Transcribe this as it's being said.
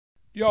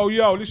Yo,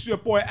 yo, this is your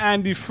boy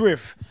Andy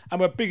Frith,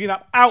 and we're bigging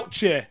up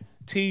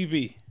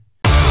OutcheaTv.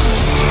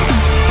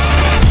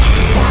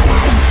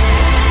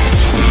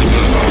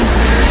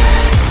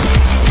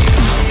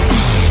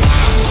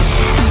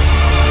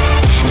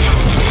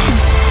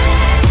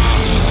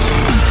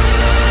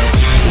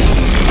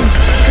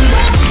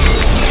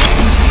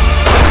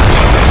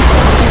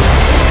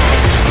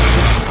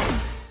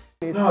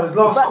 No, there's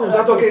last calls.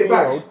 How do I get it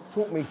back?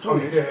 Talk me through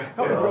it.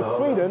 Help me break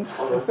Sweden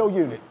and sell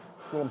units.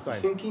 That's what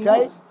I'm saying.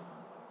 Okay?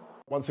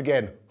 Once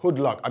again, hood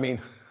luck. I mean,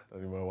 I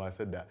don't even know why I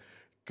said that.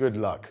 Good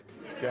luck.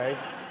 Okay?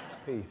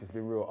 Peace. It's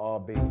been real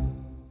RB.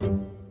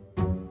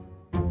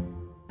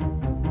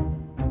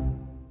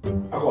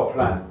 I got a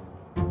plan.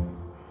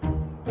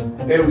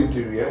 Here we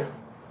do, yeah?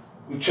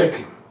 We check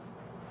him.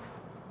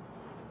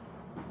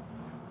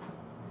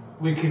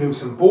 We give him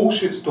some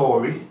bullshit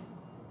story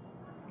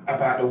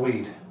about the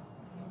weed.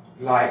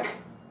 Like,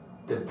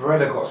 the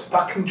brother got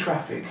stuck in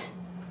traffic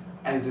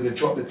and he's gonna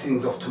drop the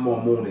things off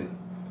tomorrow morning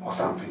or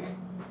something.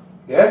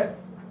 Yeah?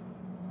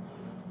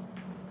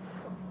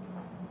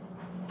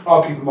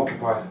 I'll keep him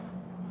occupied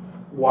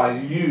while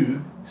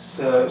you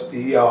search the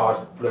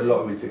yard for the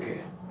lottery ticket.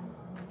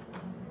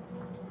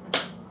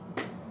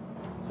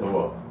 So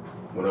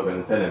what? We're not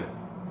gonna tell him.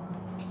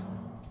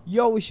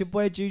 Yo, it's your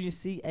boy Junior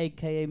C,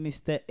 aka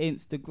Mr.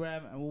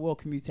 Instagram, and we'll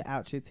welcome you to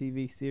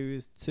OutcheaTv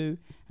Series 2.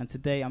 And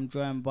today I'm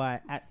joined by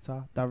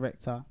actor,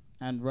 director,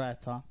 and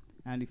writer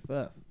Andy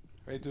Frith.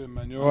 How you doing,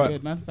 man? You alright?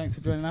 Good, man. Thanks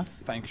for joining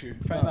us. Thank you.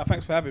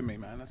 Thanks for having me,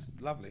 man.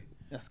 That's lovely.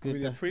 That's good. I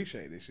really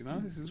appreciate this, you know?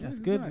 This is That's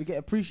really good. Nice. We get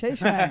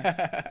appreciation,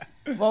 man.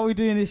 While we're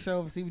doing this show,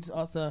 obviously, we just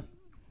ask the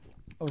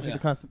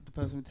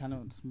person with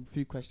talent a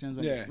few questions.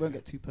 Yeah. We won't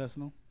get too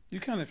personal. You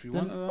can if you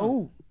want.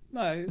 Oh.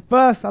 No.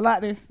 First, I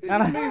like this. You're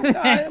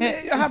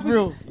happy.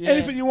 Real. Yeah.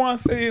 Anything you want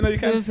to say, you know, you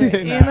can say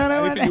it. Yeah,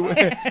 no,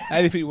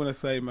 anything you want to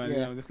say, man, Yeah.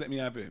 you know, just let me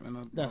have it.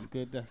 And That's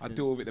good. That's I good.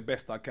 deal with it the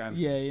best I can.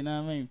 Yeah, you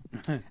know what I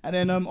mean. And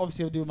then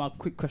obviously I'll do my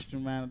quick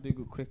question round. I'll do a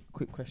good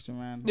quick question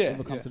round. Yeah,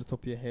 Whatever comes yeah. to the top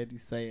of your head, you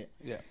say it.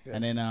 Yeah.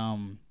 And then I'll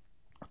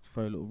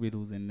throw little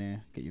riddles in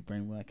there, get your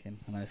brain working.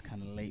 I know it's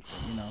kind of late,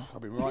 but, you know.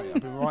 I've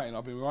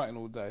been writing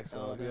all day. So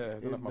Oh, yeah, I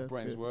that's don't know if my good,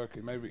 brain's that's good.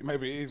 working.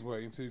 Maybe it is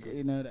working too good.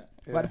 You know that.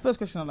 Yeah. But the first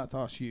question I'd like to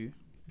ask you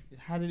is,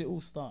 how did it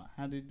all start?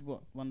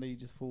 One day you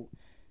just thought,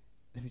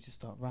 let me just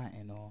start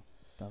writing or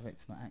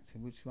directing or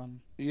acting? Which one?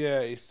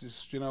 Yeah, it's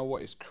just, you know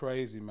what, it's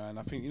crazy, man.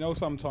 I think, you know,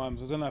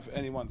 sometimes, I don't know if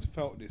anyone's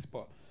felt this,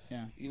 but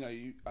Yeah. you know,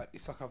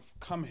 it's like I've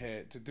come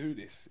here to do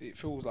this. It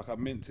feels like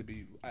I'm meant to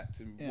be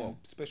acting, Yeah. well,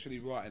 especially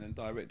writing and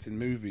directing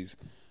movies.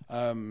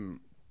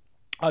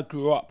 I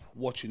grew up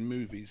watching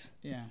movies.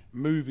 Yeah.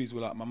 Movies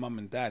were like my mum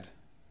and dad,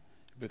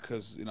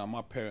 because, you know,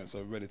 my parents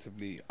are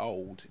relatively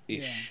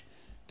old-ish. Yeah.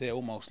 They're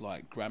almost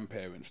like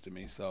grandparents to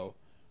me. So,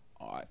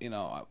 I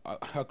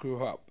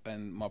grew up,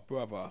 and my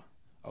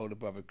older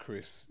brother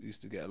Chris,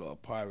 used to get a lot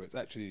of pirates.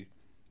 Actually,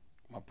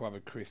 my brother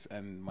Chris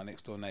and my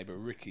next door neighbour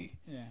Ricky,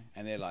 Yeah.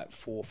 and they're like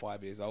 4 or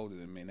 5 years older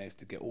than me, and they used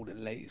to get all the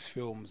latest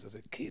films. As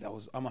a kid,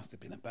 I must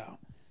have been about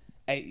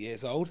 8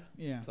 years old.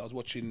 Yeah. So I was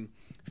watching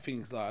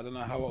things like, I don't know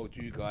how old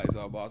you guys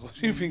are, but I was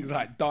watching things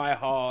like Die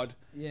Hard.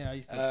 Yeah, I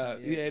used to watch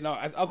it, Yeah, no,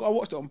 I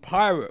watched it on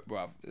Pirate,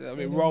 bruv. I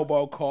mean,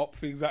 RoboCop,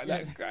 things like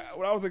that.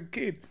 When I was a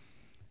kid.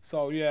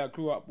 So yeah, I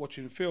grew up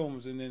watching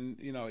films, and then,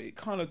 you know,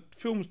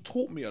 films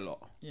taught me a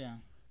lot. Yeah.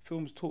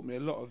 Films taught me a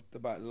lot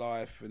about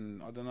life,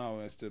 and I don't know,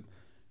 as to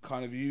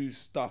kind of use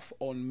stuff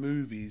on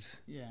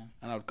movies. Yeah.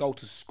 And I'd go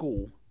to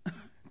school,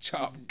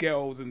 chat up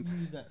girls, and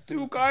that do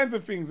all kinds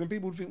of things, and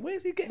people would think,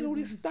 where's he getting all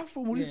this stuff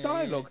from, all this Yeah,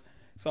 dialogue?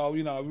 So,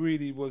 you know, I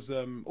really was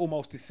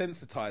almost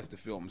desensitized to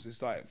films.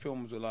 It's like,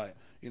 films were like,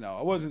 you know,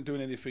 I wasn't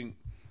doing anything,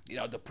 you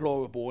know,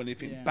 deplorable or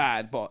anything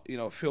bad, but, you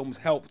know, films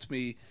helped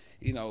me,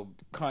 you know,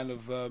 kind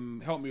of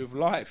help me with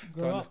life.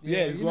 Grow up,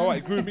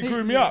 It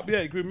grew me up. Yeah,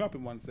 it grew me up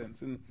in one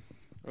sense. And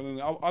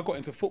I got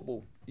into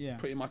football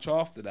pretty much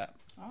after that.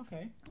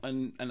 Okay.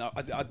 And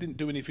I didn't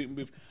do anything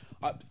with...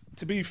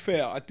 to be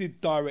fair, I did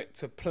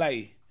direct a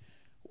play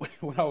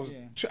when I was...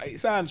 It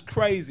sounds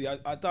crazy.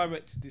 I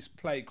directed this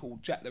play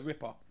called Jack the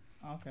Ripper.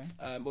 Okay.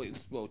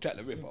 Jack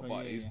the Ripper,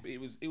 but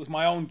it was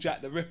my own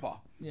Jack the Ripper.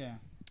 Yeah.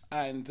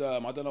 And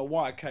I don't know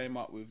why I came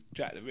up with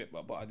Jack the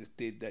Ripper, but I just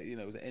did that. You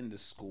know, it was an end of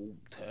school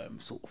term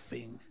sort of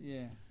thing.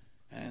 Yeah.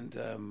 And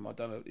I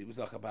don't know. It was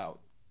like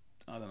about,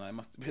 I don't know. It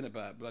must have been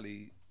about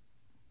bloody.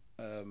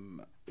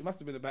 It must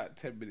have been about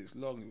 10 minutes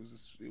long.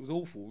 It was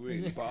awful,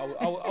 really. But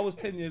I was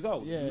 10 years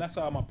old, and that's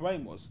how my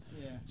brain was.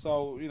 Yeah.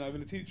 So, you know,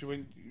 when the teacher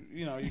went,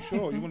 you know, you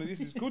sure you want to?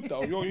 This is good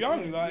though. You're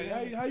young. Like,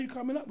 how are you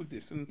coming up with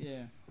this? And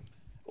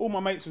all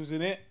my mates was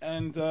in it,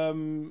 and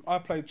I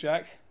played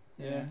Jack.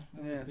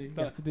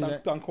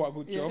 Done quite a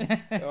good job.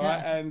 All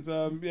right, and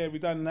we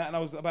done that, and I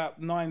was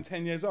about 9,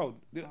 10 years old.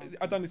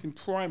 I done this in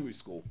primary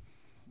school.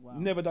 Wow.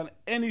 Never done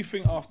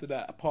anything after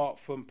that apart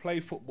from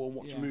play football and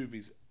watch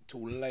movies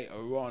till later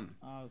on.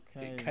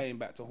 Okay. It came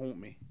back to haunt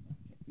me.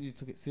 You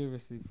took it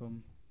seriously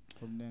from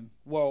then.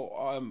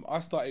 Well, I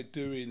started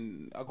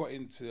doing. I've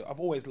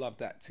always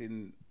loved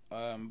acting.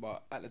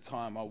 but at the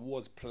time I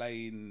was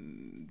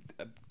playing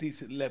a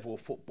decent level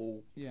of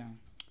football. Yeah.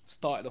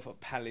 Started off at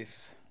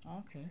Palace.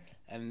 Okay.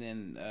 And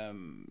then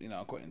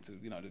I got into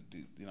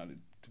the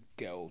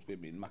girls,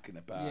 women mucking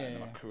about, and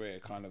my career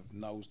kind of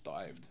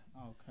nosedived.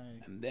 Okay.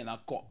 And then I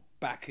got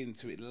back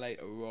into it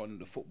later on,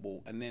 the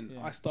football, and then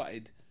I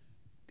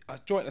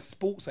joined a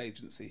sports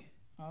agency.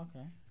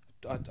 Okay.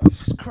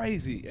 It's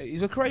crazy.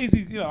 It's a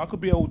crazy, I could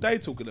be all day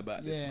talking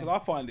about this because I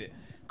find it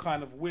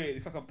kind of weird.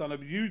 It's like I've done a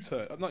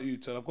U-turn. Not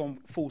U-turn, I've gone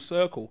full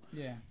circle.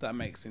 Yeah. If that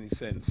makes any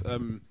sense.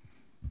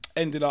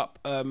 Ended up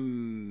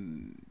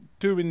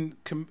doing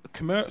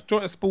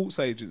joined a sports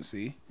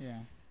agency. Yeah.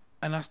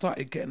 And I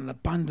started getting an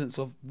abundance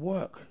of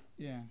work.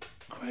 Yeah.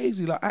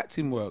 Crazy, like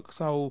acting work.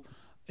 So,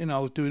 I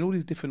was doing all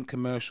these different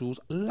commercials.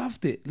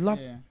 Loved it.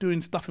 Loved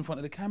doing stuff in front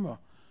of the camera.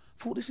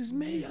 Thought, this is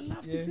me. I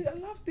love this. I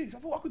love this. I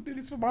thought I could do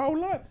this for my whole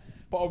life.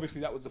 But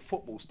obviously that was the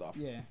football stuff.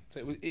 Yeah.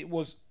 So it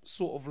was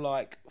sort of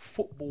like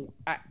football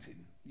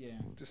acting. Yeah.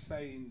 Just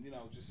saying,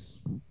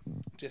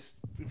 just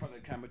in front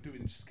of the camera,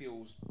 doing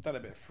skills, done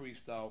a bit of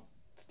freestyle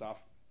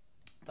stuff,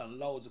 done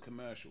loads of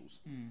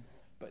commercials.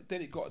 But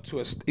then it got to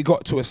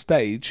a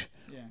stage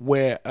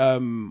where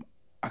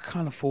I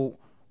kind of thought,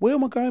 where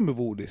am I going with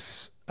all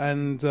this?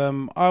 And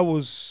I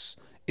was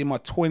in my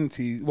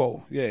 20s,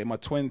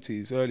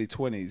 early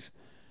 20s.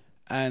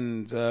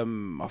 And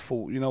I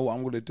thought, you know what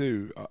I'm going to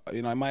do?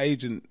 My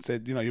agent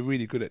said, you're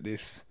really good at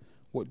this.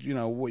 What you're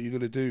going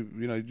to do?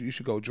 You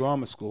should go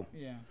drama school.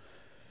 Yeah.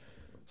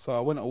 So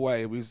I went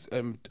away. I was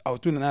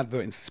doing an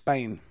advert in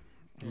Spain.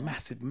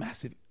 Massive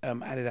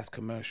Adidas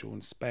commercial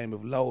in Spain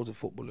with loads of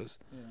footballers.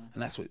 Yeah.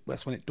 And that's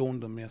when it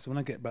dawned on me. I said, when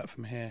I get back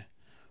from here,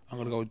 I'm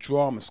going to go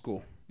drama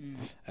school.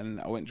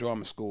 And I went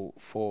drama school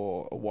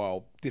for a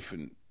while,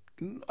 different.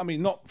 I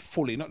mean, not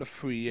fully, not the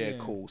 3-year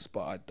course,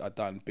 but I'd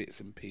done bits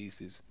and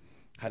pieces.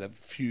 Had a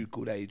few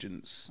good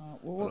agents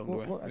along the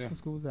way. What acting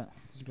school was that?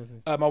 Did you go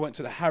to? I went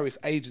to the Harris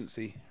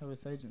Agency.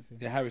 Harris Agency?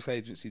 The Harris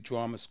Agency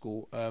Drama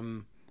School,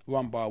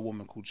 run by a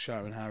woman called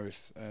Sharon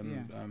Harris.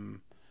 And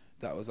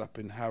that was up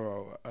in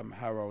Harrow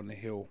on the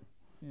Hill,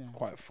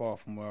 quite far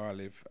from where I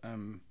live.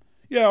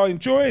 I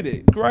enjoyed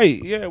it.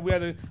 Great. Yeah,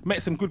 we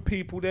met some good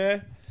people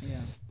there.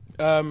 Yeah.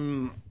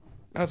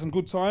 Had some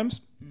good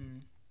times.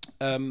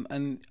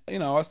 And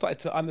I started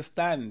to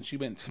understand. She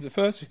went to the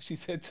first thing she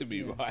said to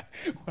me, right,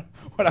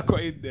 when I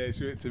got in there,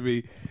 she went to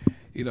me,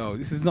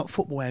 this is not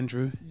football,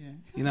 Andrew.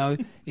 Yeah.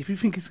 If you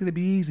think it's going to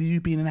be easy,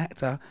 you being an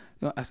actor,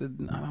 I said,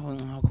 no,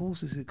 of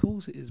course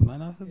it is,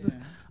 man. I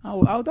said,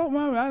 oh, don't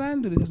worry, I'll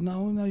handle it. He goes,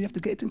 no, you have to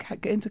get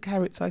into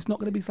character. It's not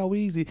going to be so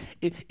easy.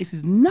 This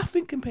is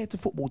nothing compared to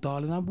football,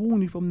 darling. I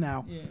warn you from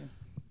now. Yeah.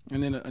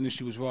 And then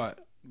she was right.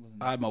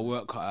 I had my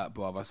work cut out,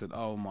 bruv. I said,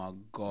 oh my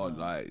God,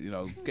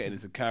 getting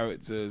into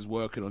characters,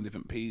 working on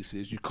different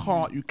pieces. You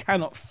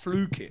cannot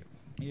fluke it.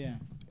 Yeah.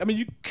 I mean,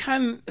 you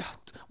can.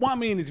 What I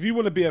mean is, if you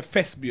want to be a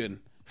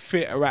thespian,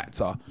 theatre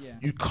actor,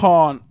 you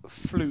can't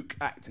fluke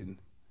acting.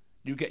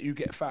 You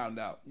get found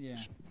out. Yeah.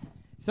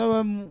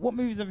 So, what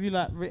movies have you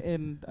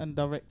written and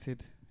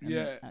directed?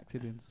 And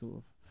acted in, sort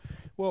of?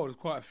 Well, there's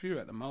quite a few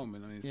at the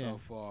moment. I mean, so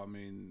far,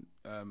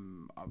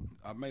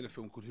 I've made a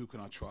film called Who Can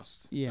I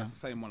Trust? Yeah. That's the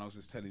same one I was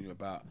just telling you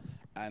about.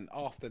 And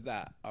after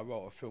that, I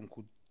wrote a film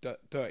called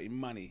Dirty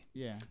Money.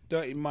 Yeah.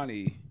 Dirty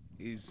Money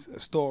is a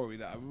story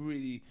that I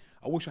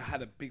wish I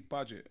had a big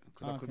budget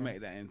because I could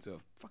make that into a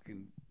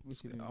fucking...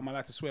 Am I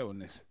allowed to swear on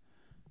this?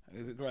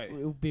 Is it great?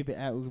 It'll be a bit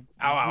out.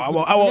 I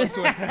won't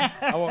swear.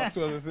 I won't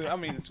swear. I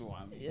mean, it's all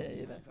right.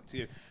 It's up to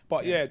you.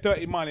 But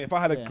Dirty Money, if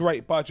I had a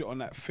great budget on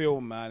that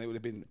film, man, it would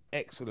have been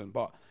excellent.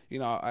 But,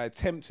 I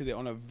attempted it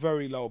on a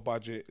very low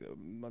budget.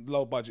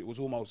 Low budget was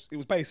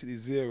basically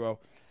zero.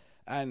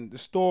 And the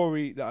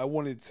story that I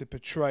wanted to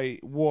portray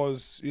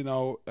was, the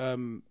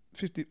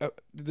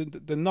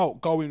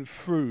note going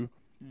through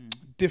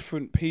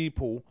different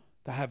people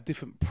that have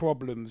different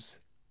problems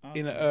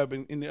in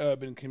the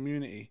urban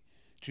community.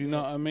 Do you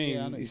know what I mean?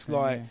 Yeah, it's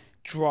like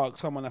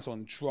drugs, someone that's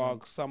on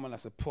drugs, someone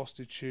that's a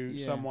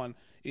prostitute, someone,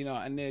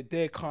 and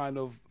they're kind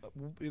of,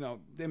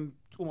 them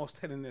almost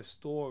telling their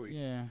story.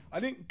 Yeah.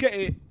 I didn't get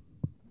it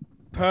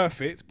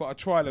perfect, but I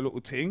tried a little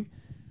thing,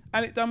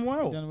 and it done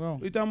well.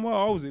 It done well.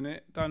 I was in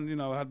it.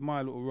 I had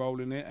my little role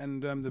in it,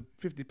 and the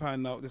 £50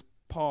 note just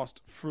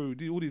passed through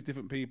all these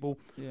different people,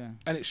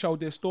 and it showed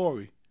their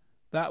story.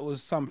 That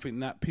was something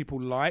that people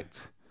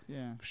liked.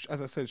 Yeah.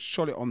 As I said,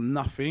 shot it on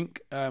nothing.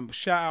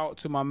 Shout out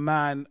to my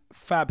man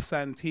Fab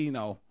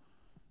Santino.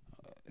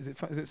 Is it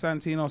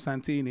Santino or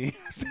Santini?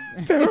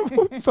 It's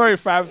terrible. Sorry,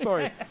 Fab.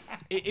 Sorry.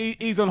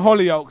 He's on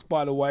Hollyoaks,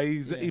 by the way.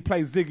 He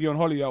plays Ziggy on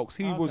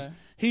Hollyoaks.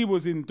 He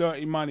was in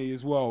Dirty Money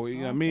as well.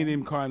 Me and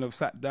him kind of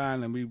sat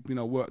down and we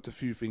worked a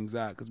few things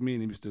out because me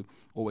and him used to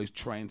always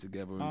train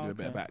together and do a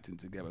bit of acting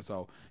together.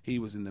 So he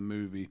was in the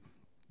movie,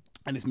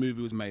 and this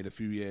movie was made a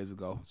few years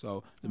ago.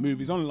 So the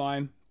movie's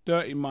online.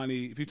 Dirty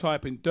Money. If you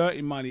type in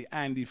Dirty Money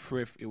Andy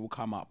Frith, it will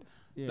come up.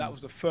 Yeah. That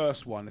was the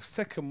first one. The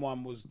second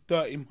one was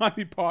Dirty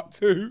Money Part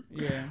 2.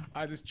 Yeah.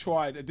 I just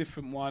tried a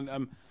different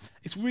one.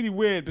 It's really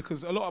weird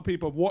because a lot of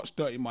people have watched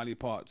Dirty Money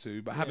Part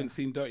 2 but haven't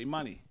seen Dirty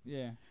Money.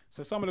 Yeah.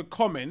 So some of the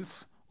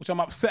comments, which I'm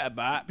upset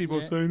about, people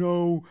are saying,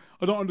 "Oh,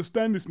 I don't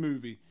understand this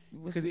movie."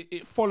 Because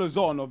it follows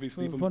on,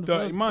 obviously, from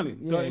Dirty Money.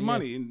 Dirty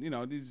Money, and, you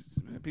know, these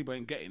people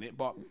ain't getting it,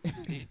 but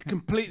it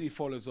completely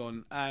follows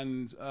on.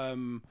 And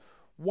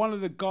one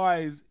of the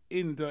guys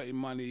in Dirty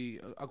Money,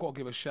 I got to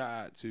give a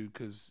shout out to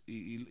because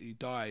he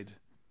died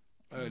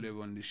earlier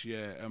on this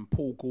year.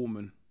 Paul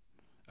Gorman,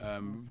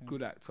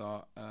 good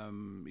actor.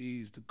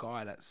 He's the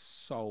guy that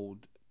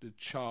sold the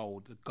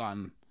child the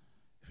gun.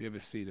 If you ever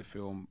see the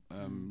film,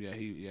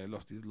 he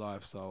lost his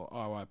life. So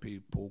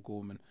R.I.P. Paul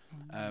Gorman.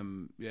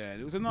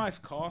 It was a nice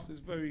cast. It's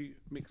very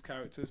mixed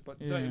characters, but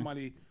Dirty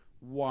Money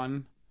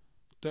 1,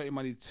 Dirty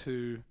Money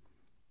 2,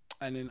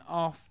 and then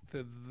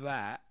after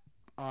that,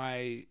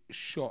 I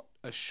shot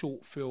a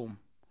short film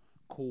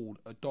called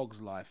A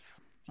Dog's Life.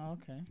 Oh,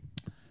 okay.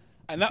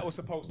 And that was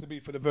supposed to be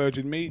for the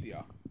Virgin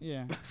Media.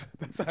 Yeah.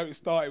 That's how it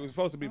started. It was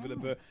supposed to be for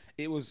the.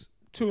 It was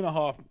two and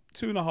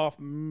a half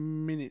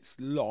minutes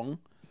long.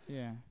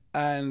 Yeah.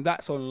 And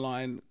that's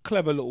online.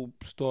 Clever little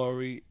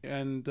story,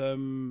 and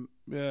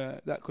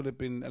that could have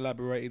been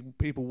elaborated.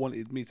 People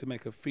wanted me to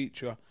make a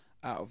feature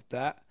out of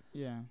that.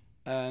 Yeah.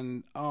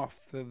 And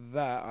after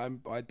that, I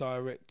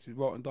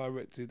wrote and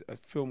directed a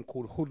film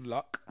called Hood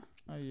Luck.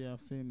 Oh yeah,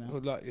 I've seen that.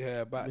 Hood Luck,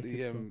 about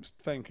the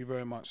thank you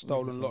very much,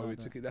 stolen lottery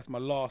ticket. That's my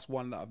last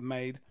one that I've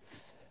made.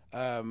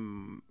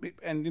 And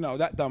you know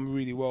that done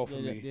really well for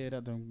me. Yeah,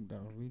 that done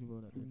really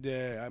well.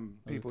 Yeah,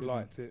 people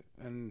liked it,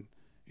 and.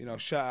 You know,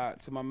 shout out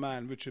to my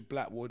man Richard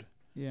Blackwood.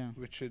 Yeah,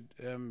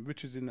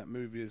 Richard's in that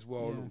movie as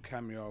well, a little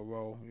cameo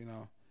role. You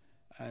know,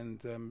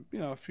 and you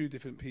know, a few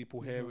different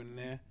people here and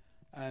there,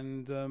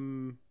 and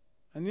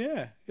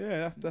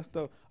that's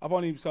the. I've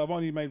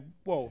only made.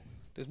 Well,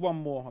 there's one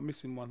more. I'm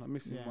missing one. I'm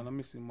missing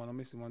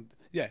one.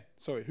 Yeah,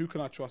 sorry. Who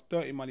Can I Trust?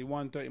 Dirty Money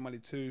 1, Dirty Money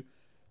 2,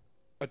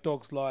 A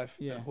Dog's Life,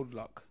 and Hood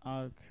Luck.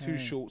 Okay. 2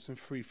 shorts and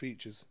 3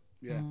 features.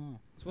 Yeah.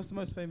 So, what's the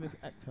most famous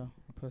actor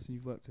or person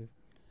you've worked with?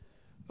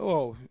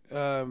 Oh,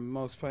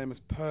 most famous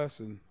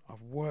person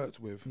I've worked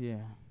with.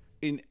 Yeah.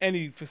 In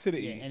any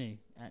facility. Yeah, any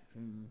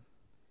acting.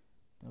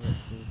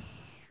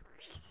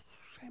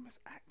 Famous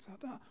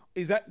actor.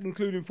 Is that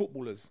including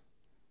footballers?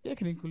 Yeah,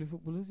 can include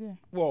footballers. Yeah.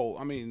 Well,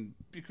 I mean,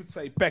 you could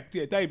say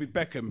David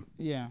Beckham.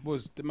 Yeah.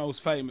 Was the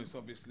most famous,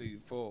 obviously,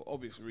 for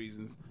obvious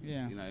reasons.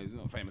 Yeah. You know, he's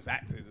not a famous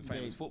actor; he's a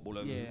famous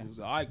footballer. Yeah. He was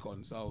an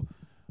icon. So,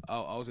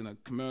 I was in a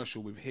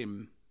commercial with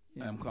him.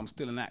 Yeah. I'm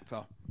still an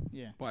actor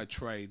by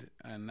trade,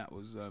 and that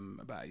was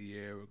about a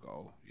year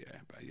ago. Yeah,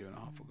 about a year and a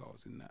half ago I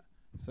was in that.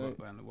 So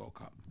around the World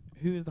Cup.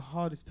 Who is the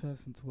hardest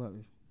person to work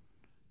with?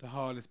 The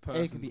hardest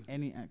person? It could be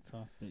any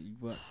actor that you've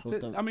worked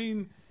with. I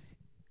mean,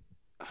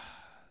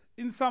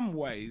 in some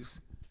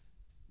ways,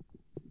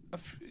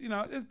 you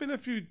know, there's been a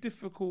few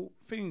difficult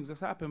things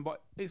that's happened,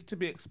 but it's to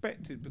be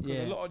expected because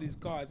a lot of these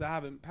guys I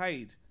haven't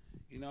paid.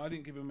 You know, I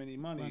didn't give him any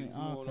money. It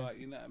was more like,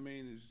 you know what I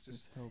mean? It was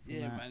just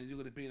man, you're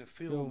going to be in a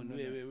film and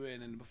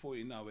then before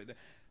you know it.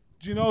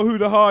 Do you know who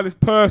the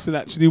hardest person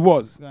actually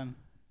was?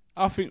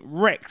 I think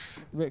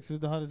Rex. Rex was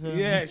the hardest person?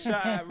 Yeah,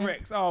 shout out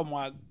Rex. Oh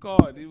my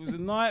God, it was a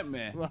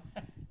nightmare.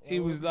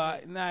 He was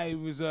like, he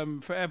was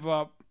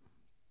forever,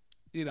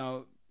 you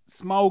know,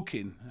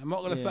 smoking. I'm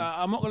not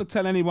gonna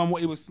tell anyone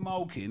what he was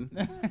smoking,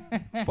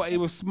 but he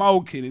was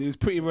smoking and he was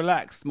pretty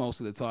relaxed most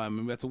of the time,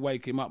 and we had to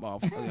wake him up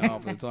half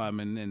of the time,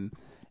 and then.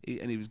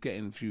 He was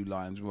getting a few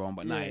lines wrong,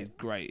 but he's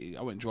great.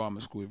 I went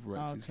drama school with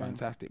Rex. He's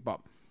fantastic.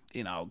 But,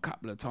 you know, a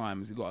couple of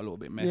times he got a little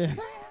bit messy.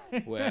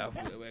 Where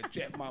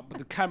Jeff,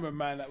 the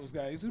cameraman that was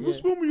going, he said,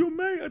 "What's wrong with your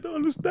mate? I don't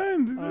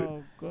understand."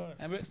 God.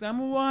 And Rex said, I'm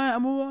all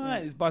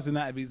right. He's buzzing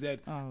out of his head.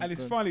 And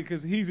it's funny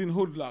because he's in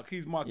Hood Luck.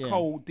 He's my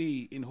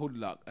co-D in Hood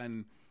Luck.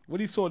 And when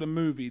he saw the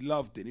movie, he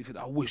loved it. He said,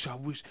 I wish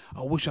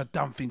I'd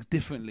done things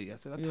differently. I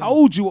said, I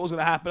told you what was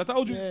going to happen. I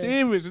told you it's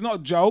serious. It's not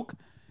a joke.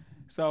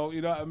 So,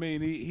 you know what I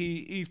mean?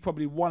 He's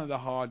probably one of the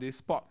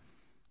hardest, but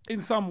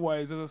in some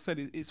ways, as I said,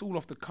 it's all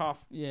off the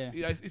cuff. Yeah.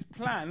 You know, it's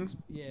planned,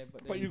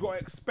 but you got to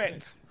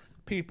expect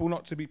people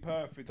not to be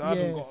perfect. I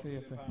haven't got a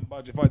 £1 million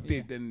budget. If I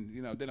did, then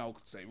I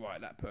could say,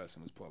 right, that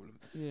person was a problem.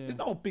 Yeah. There's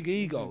no big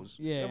egos.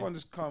 Yeah. Everyone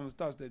just comes,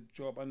 does their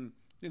job, and,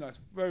 you know, it's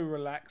very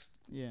relaxed.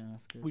 Yeah,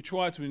 that's good. We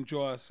try to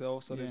enjoy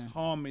ourselves, so there's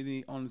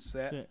harmony on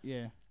set.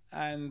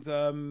 And it's,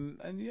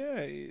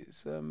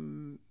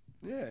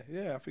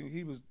 I think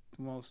he was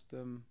the most...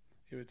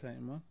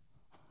 irritating one.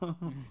 I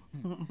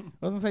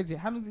was gonna say to you,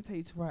 how long does it take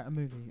you to write a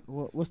movie?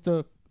 What's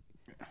the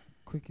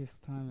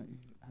quickest time that you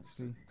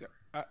actually?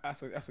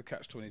 That's a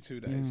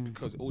catch-22. That is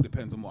because it all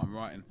depends on what I'm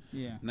writing.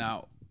 Yeah.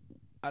 Now,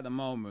 at the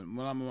moment,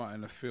 when I'm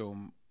writing a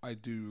film, I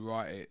do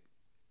write it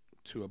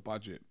to a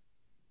budget.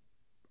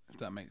 If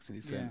that makes any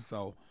sense.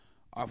 So,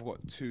 I've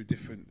got 2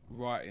 different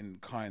writing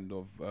kind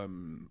of,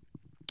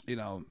 you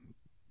know,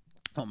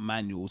 not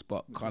manuals,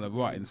 but kind of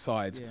writing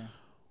sides. Yeah.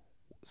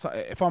 So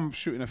if I'm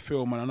shooting a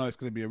film and I know it's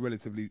going to be a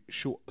relatively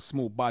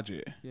small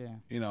budget,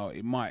 you know,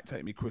 it might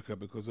take me quicker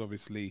because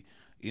obviously,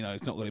 you know,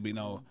 it's not going to be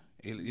no,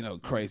 you know,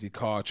 crazy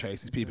car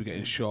chases, people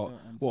getting shot.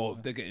 Well,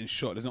 if they're getting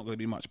shot, there's not going to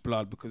be much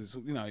blood because it's,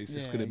 you know, it's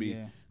just going to be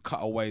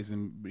cutaways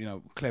and, you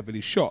know,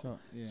 cleverly shot.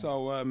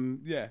 So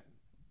yeah,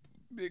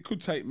 it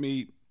could take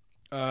me.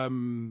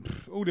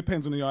 All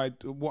depends on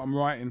what I'm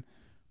writing.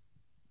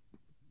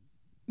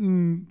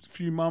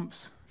 Few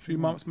months,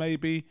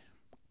 maybe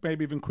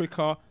even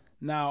quicker.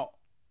 Now,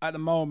 at the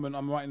moment,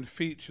 I'm writing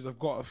features. I've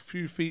got a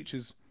few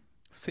features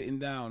sitting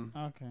down,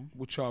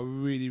 which are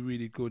really,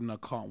 really good, and I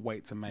can't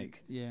wait to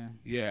make.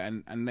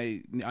 And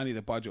I need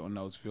a budget on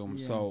those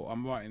films, so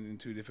I'm writing in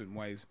 2 different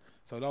ways.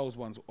 So those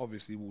ones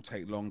obviously will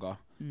take longer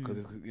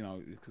because you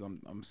know, because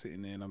I'm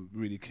sitting there and I'm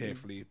really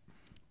carefully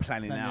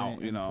planning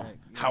out, you know,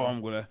 how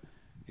I'm gonna.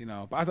 You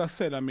know, but as I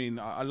said, I mean,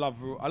 I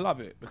love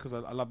it because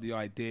I love the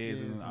ideas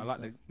and I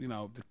like the, you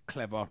know, the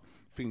clever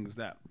things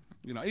that,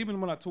 you know,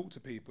 even when I talk to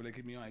people, they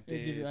give me ideas.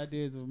 They give you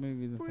ideas of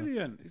movies and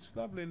Brilliant. Stuff. It's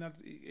lovely, and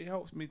it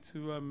helps me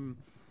to,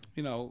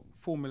 you know,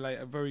 formulate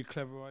a very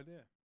clever idea.